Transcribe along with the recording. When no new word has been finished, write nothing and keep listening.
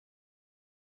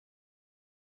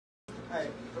Alright,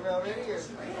 are we all ready?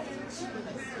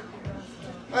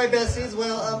 Alright, besties.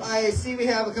 Well, I see we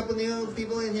have a couple new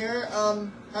people in here.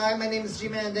 Hi, my name is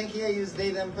G-Man Denki. I use they,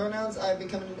 them pronouns. I've been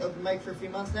coming to open mic for a few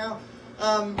months now.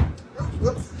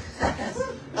 Whoops.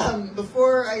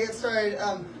 Before I get started,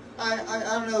 I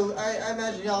don't know, I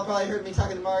imagine y'all probably heard me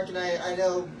talking to Mark, and I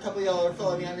know a couple of y'all are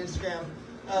following me on Instagram.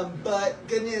 But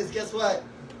good news, guess what?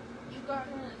 You got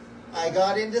in. I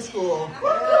got into school.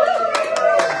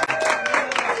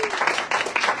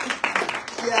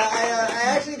 Yeah, I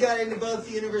actually got into both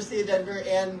the University of Denver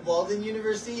and Walden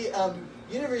University.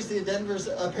 University of Denver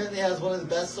apparently has one of the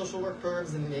best social work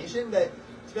programs in the nation, but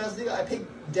to be honest with you, I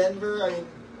picked Denver,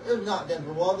 or not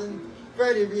Denver, Walden, for a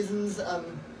variety of reasons.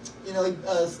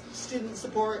 Student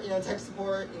support, tech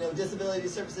support, disability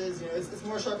services, it's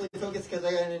more sharply focused because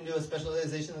I got into a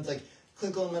specialization that's like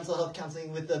clinical and mental health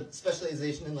counseling with a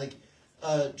specialization in like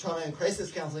trauma and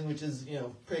crisis counseling, which is,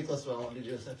 pretty close to what I want to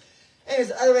do. So,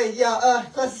 anyways, either way, yeah,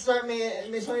 classes start May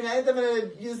 29th. I'm going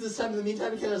to use this time in the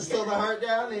meantime to kind of slow my heart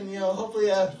down and, hopefully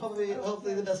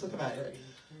the best will come out here.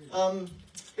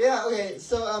 Yeah, okay,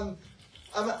 so,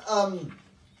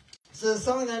 so the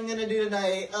song that I'm going to do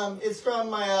tonight, it's from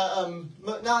my,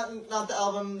 not the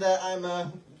album that I'm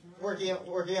working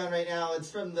on right now.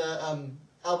 It's from the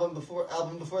album before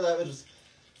that, which was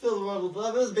Fill the World with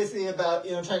Love. It was basically about,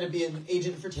 trying to be an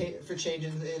agent for change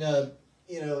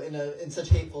in such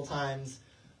hateful times.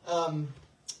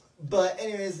 But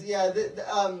anyways, yeah,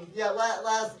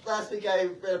 last week I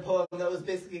read a poem that was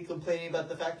basically complaining about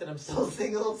the fact that I'm still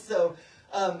single. So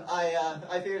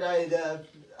I figured I'd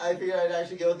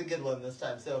actually go with the good one this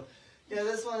time. So,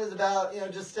 this one is about,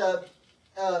 just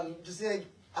like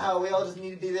how we all just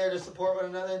need to be there to support one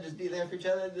another and just be there for each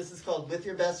other. This is called With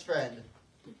Your Best Friend.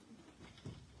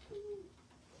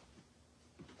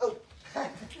 Oh,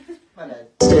 my bad.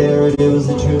 Stare, it was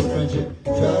a true friendship.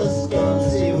 Trust,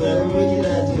 honesty, whatever we can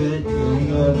add to it.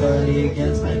 Putting our body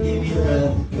against my give you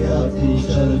breath. We help each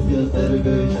other feel better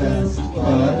very fast. Our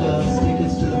love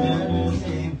secrets to the mariner's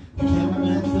game. The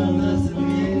cameraman filmed us and we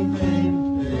ain't fame.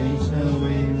 There ain't no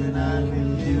way that I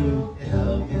will do. It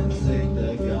help can sing the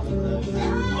gauntlet of you.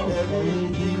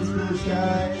 Everything's blue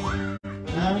skies.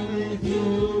 I'm with you.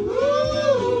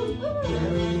 Woo!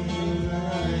 Everything's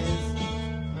nice.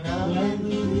 I'm with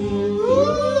you.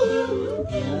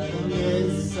 Gather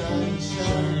is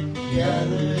sunshine.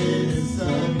 Gather is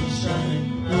sunshine.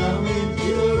 I'm with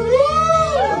you.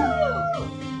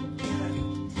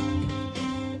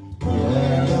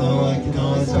 Yeah, I know I can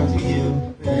always talk to you.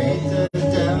 There ain't a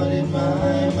doubt in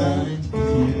my mind. You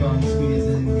keep on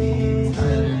squeezing me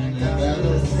tighter, and I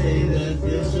gotta say that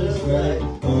feels just right.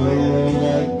 Oh, you're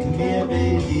like, come here,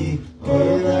 baby. Oh,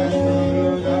 you're like, no,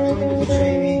 you're not going to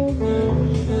betray me. Never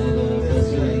met a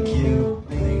best like you.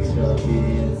 Thanks for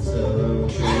being so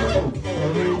true.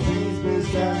 Everything's blue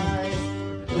skies,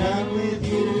 and I'm with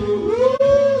you.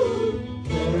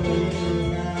 Everything's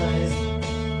nice.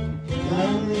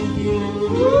 I'm with you.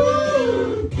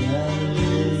 Gather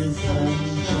is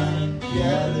sunshine.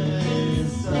 Gather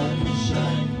is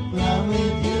sunshine. I'm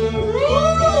with you.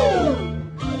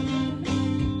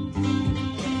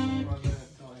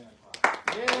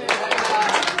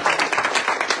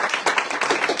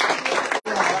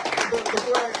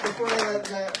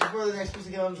 Before the next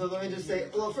person comes, so let me just say,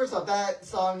 well, first off, that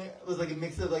song was like a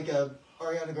mix of like a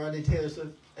Ariana Grande, Taylor Swift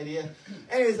idea.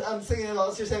 Anyways, I'm singing it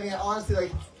all seriously. Honestly,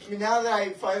 now that I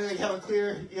finally have a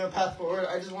clear, path forward,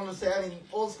 I just want to say,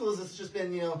 Old Schools has just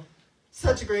been,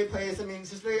 such a great place. It's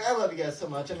just I love you guys so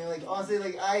much.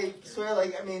 Honestly, I swear,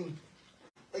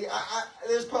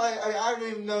 there's probably, I don't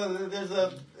even know that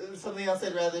there's something else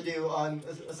I'd rather do on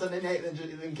a Sunday night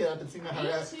than get up and sing my heart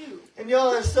out. And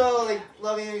y'all are so,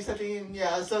 loving and accepting, and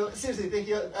yeah, so seriously, thank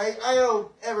you. I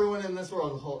owe everyone in this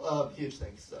world a huge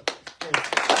thanks, so.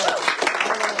 Anyways.